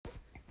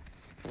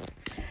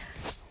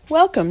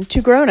Welcome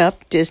to Grown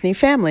Up Disney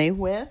Family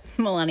with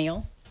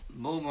Millennial.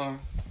 Boomer.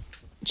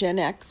 Gen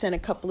X and a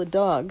couple of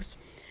dogs.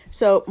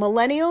 So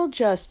Millennial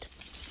just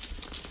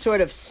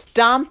sort of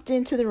stomped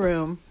into the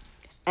room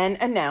and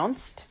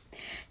announced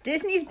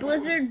Disney's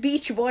Blizzard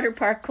Beach water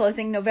park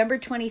closing November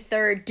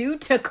 23rd due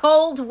to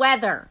cold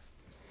weather.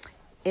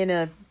 in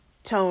a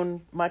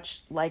tone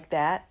much like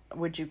that.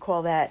 Would you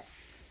call that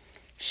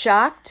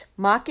shocked,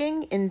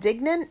 mocking,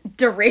 indignant?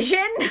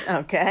 Derision?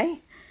 Okay.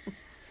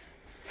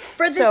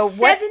 For the So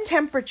what seventh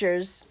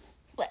temperatures?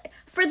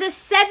 For the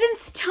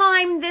seventh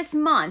time this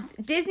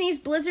month, Disney's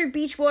Blizzard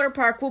Beach water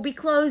park will be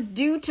closed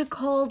due to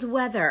cold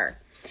weather.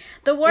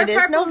 The water It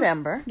park is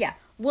November.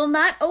 will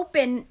not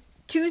open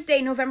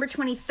Tuesday, November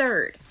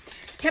 23rd.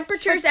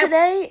 Temperatures But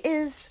today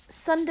is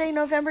Sunday,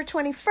 November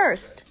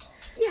 21st.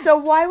 Yeah. So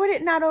why would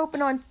it not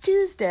open on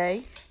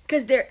Tuesday?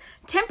 because their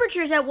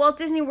temperatures at Walt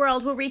Disney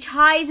World will reach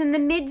highs in the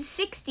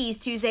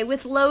mid-60s Tuesday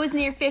with lows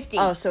near 50.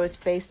 Oh, so it's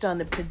based on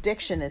the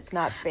prediction. It's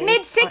not based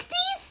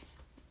Mid-60s?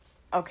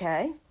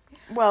 Okay.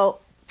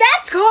 Well,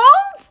 That's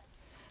cold?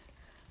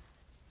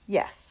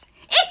 yes.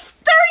 It's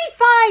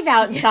 35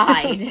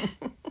 outside.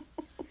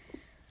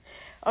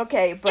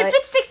 Okay, but If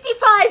it's 65,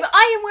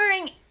 I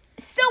am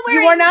still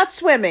wearing... you are not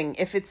swimming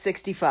if it's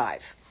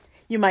 65.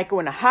 You might go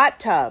in a hot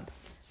tub,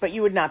 but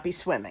you would not be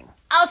swimming.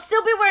 I'll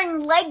still be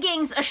wearing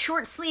leggings, a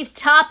short sleeve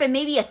top, and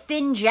maybe a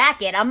thin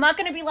jacket. I'm not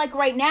going to be like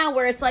right now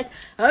where it's like,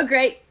 oh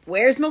great,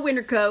 where's my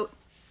winter coat?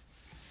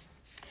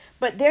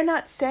 But they're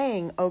not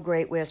saying, oh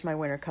great, where's my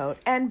winter coat?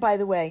 And by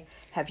the way,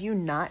 have you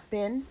not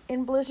been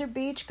in Blizzard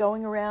Beach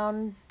going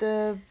around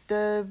the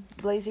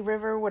Lazy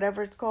River,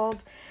 whatever it's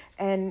called,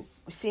 and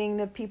seeing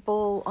the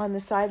people on the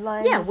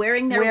sidelines? Yeah,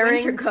 wearing their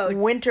winter coats.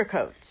 Winter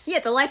coats. Yeah,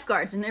 the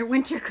lifeguards in their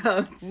winter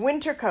coats.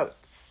 Winter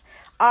coats.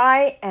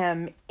 I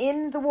am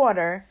in the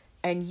water,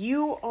 and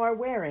you are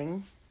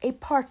wearing a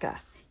parka.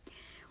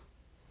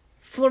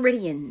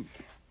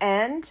 Floridians.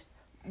 And,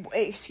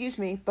 excuse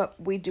me, but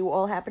we do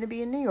all happen to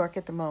be in New York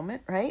at the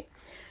moment, right?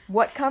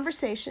 What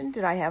conversation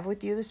did I have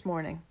with you this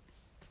morning?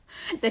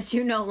 That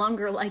you no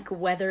longer like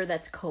weather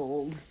that's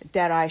cold.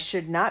 That I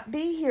should not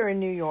be here in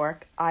New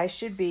York. I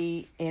should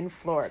be in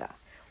Florida.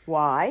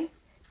 Why?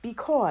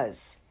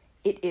 Because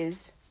it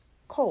is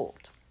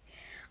cold.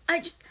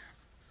 I'm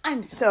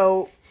sorry.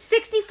 So,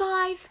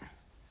 65.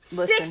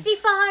 Listen.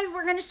 65.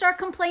 We're going to start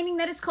complaining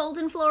that it's cold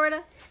in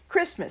Florida.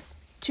 Christmas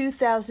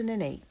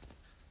 2008.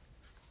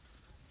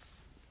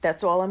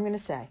 That's all I'm going to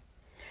say.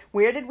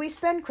 Where did we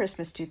spend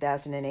Christmas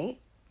 2008?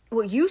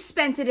 Well, you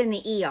spent it in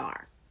the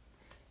ER.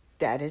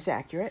 That is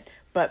accurate.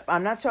 But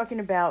I'm not talking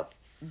about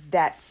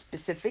that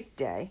specific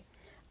day.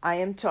 I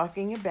am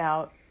talking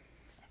about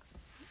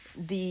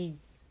the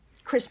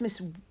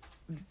Christmas,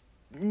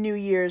 New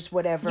Year's,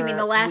 whatever. You mean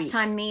the last week.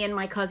 time me and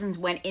my cousins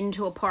went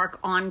into a park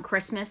on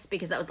Christmas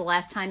because that was the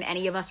last time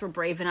any of us were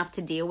brave enough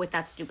to deal with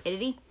that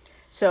stupidity?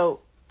 So,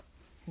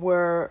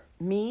 were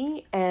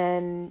me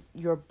and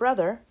your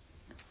brother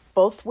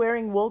both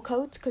wearing wool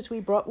coats because we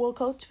brought wool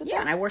coats with us?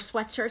 Yeah, and I wore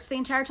sweatshirts the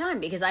entire time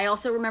because I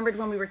also remembered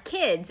when we were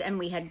kids and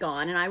we had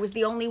gone and I was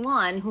the only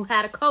one who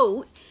had a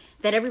coat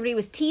that everybody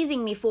was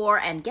teasing me for,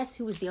 and guess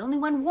who was the only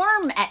one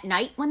warm at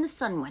night when the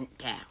sun went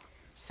down?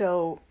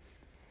 So,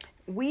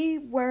 we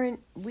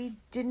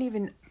didn't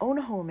even own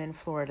a home in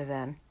Florida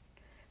then,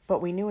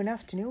 but we knew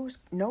enough to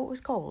know it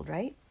was cold,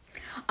 right?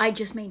 I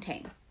just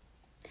maintain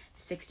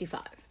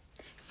 65.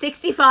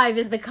 65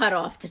 is the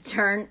cutoff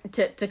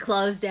to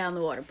close down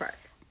the water park.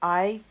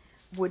 I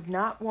would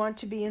not want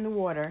to be in the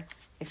water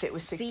if it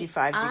was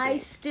 65 degrees. I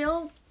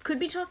still could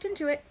be talked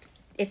into it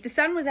if the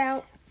sun was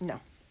out. No.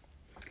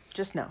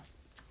 Just no.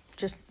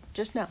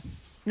 Just no.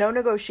 No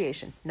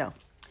negotiation. No.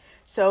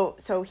 So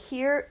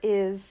here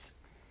is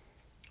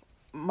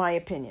my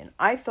opinion.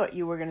 I thought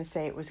you were going to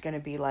say it was going to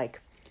be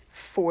like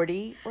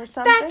 40 or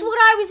something. That's what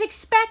I was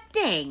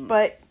expecting.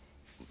 But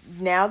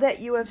now that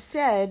you have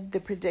said the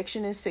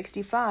prediction is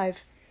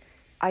 65,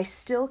 I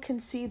still can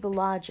see the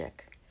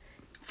logic.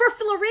 For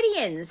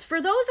Floridians, for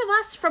those of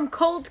us from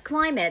cold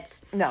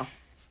climates, No.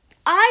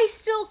 I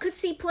still could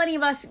see plenty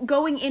of us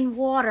going in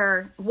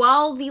water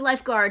while the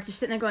lifeguards are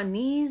sitting there going,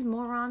 these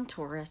moron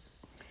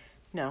tourists.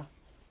 No.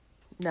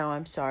 No,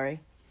 I'm sorry.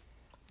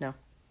 No.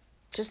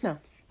 Just no.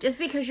 Just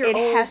because you're It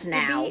old has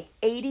now. to be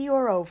 80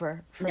 or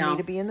over for No. me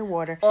to be in the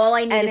water. All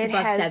I need And is it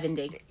above has-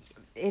 70.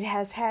 It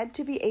has had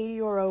to be 80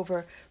 or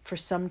over for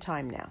some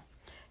time now.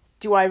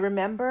 Do I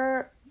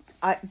remember...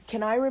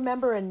 can I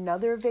remember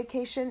another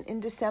vacation in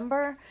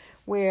December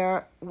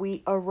where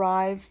we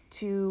arrived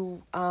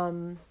to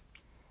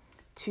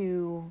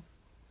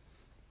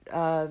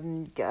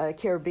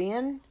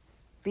Caribbean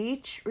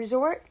Beach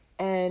Resort,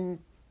 and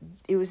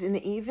it was in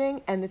the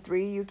evening, and the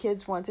three of you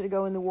kids wanted to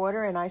go in the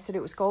water, and I said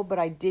it was cold, but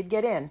I did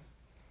get in.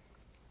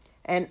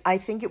 And I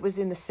think it was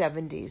in the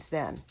 70s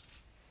then.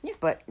 Yeah.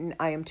 But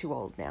I am too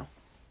old now.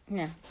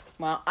 Yeah.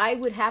 Well, I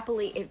would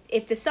happily,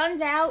 if the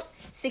sun's out,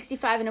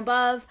 65 and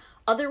above,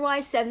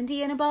 otherwise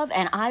 70 and above,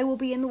 and I will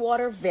be in the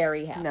water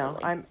very happily. No,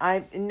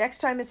 I next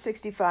time it's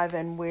 65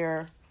 and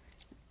we're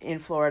in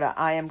Florida,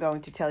 I am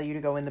going to tell you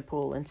to go in the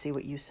pool and see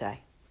what you say.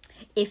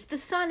 If the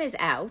sun is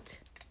out,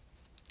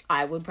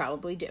 I would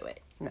probably do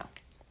it. No.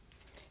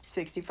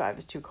 65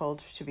 is too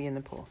cold to be in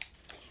the pool.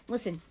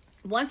 Listen,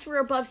 once we're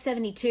above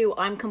 72,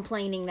 I'm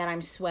complaining that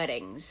I'm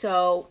sweating.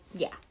 So,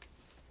 yeah.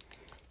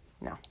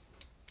 No.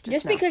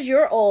 Just no. because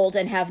you're old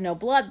and have no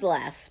blood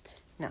left.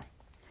 No.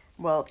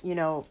 Well,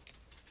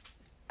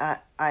 I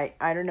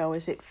don't know,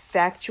 is it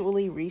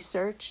factually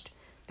researched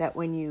that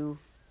when you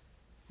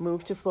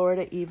move to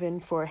Florida, even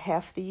for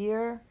half the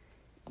year,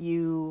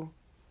 your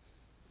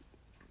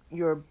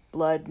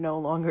blood no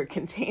longer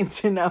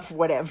contains enough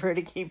whatever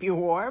to keep you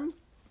warm?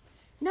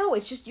 No,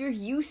 it's just you're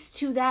used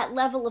to that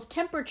level of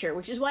temperature,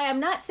 which is why I'm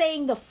not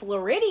saying the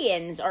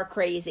Floridians are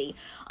crazy.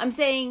 I'm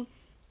saying,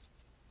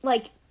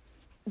 like,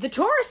 the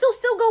tourists will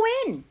still go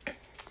in.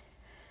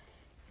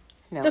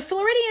 No. The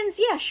Floridians,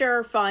 yeah,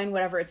 sure, fine,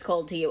 whatever it's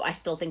cold to you. I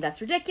still think that's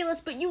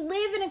ridiculous, but you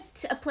live in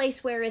a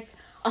place where it's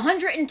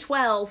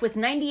 112 with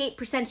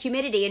 98%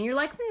 humidity, and you're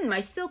like, I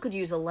still could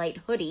use a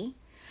light hoodie.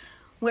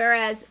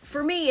 Whereas,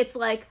 for me, it's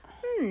like,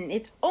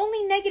 it's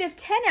only negative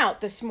 10 out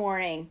this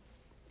morning.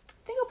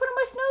 I think I'll put on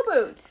my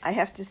snow boots. I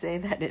have to say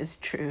that is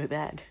true,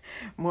 that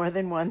more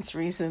than once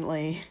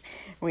recently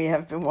we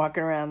have been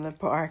walking around the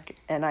park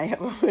and I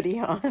have a hoodie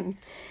on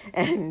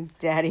and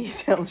Daddy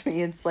tells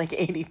me it's like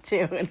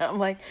 82 and I'm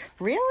like,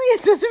 really?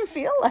 It doesn't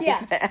feel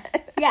like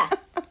that. Yeah.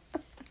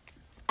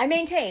 I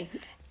maintain,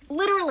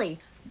 literally,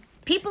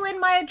 people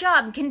in my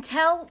job can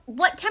tell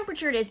what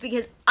temperature it is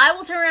because I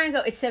will turn around and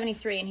go, it's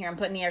 73 in here, I'm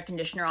putting the air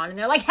conditioner on. And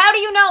they're like, how do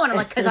you know? And I'm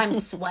like, because I'm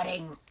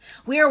sweating.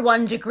 We are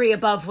 1 degree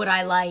above what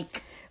I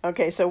like.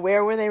 Okay, so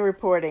where were they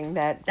reporting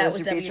that was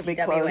Blizzard Beach will be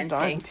closed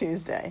on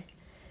Tuesday?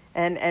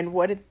 And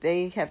what did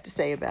they have to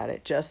say about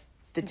it? Just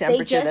the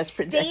temperature that's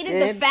predicted? They just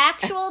stated the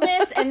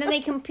factualness, and then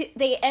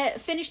they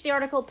finished the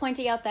article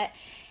pointing out that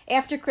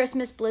after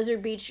Christmas,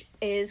 Blizzard Beach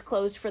is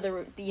closed for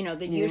the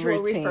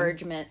usual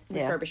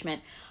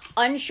refurbishment.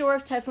 Unsure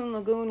if Typhoon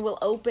Lagoon will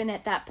open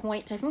at that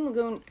point. Typhoon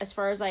Lagoon, as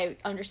far as I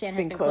understand,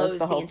 has been closed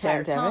the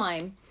entire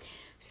time.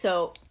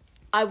 So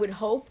I would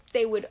hope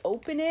they would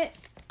open it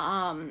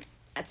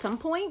at some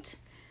point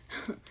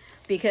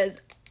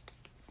because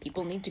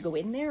people need to go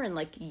in there and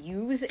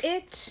use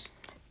it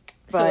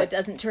so it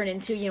doesn't turn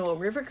into a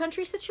river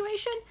country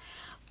situation.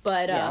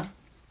 But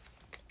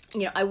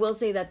I will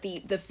say that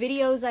the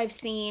videos I've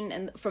seen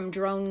and from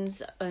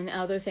drones and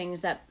other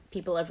things that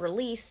people have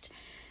released,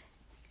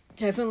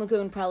 Typhoon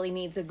Lagoon probably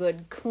needs a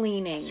good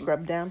cleaning.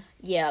 Scrub down?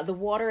 Yeah, the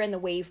water in the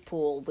wave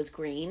pool was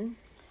green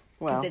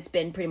because it's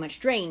been pretty much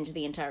drained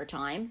the entire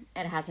time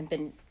and it hasn't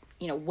been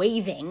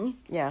waving.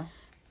 Yeah.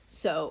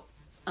 So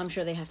I'm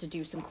sure they have to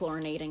do some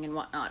chlorinating and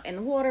whatnot in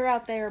the water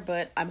out there,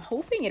 but I'm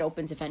hoping it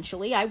opens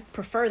eventually. I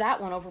prefer that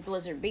one over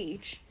Blizzard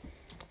Beach.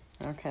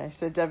 Okay,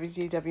 so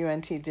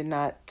WDWNT did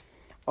not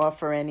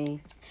offer any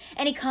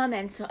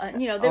comments.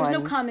 There's no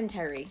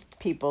commentary.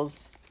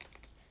 People's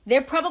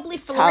They're probably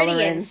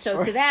Floridians,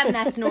 so to them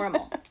that's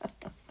normal.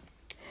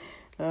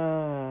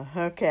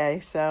 Okay,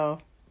 so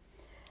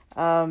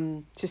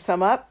to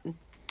sum up,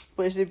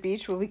 Blizzard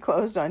Beach will be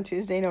closed on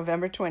Tuesday,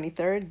 November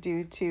 23rd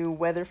due to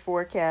weather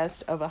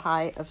forecast of a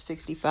high of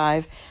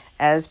 65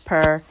 as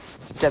per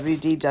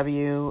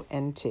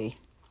WDWNT.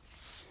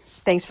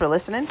 Thanks for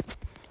listening.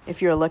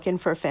 If you're looking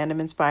for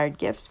fandom-inspired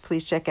gifts,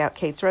 please check out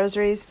Kate's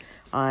Rosaries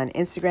on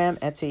Instagram,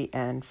 Etsy,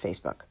 and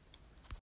Facebook.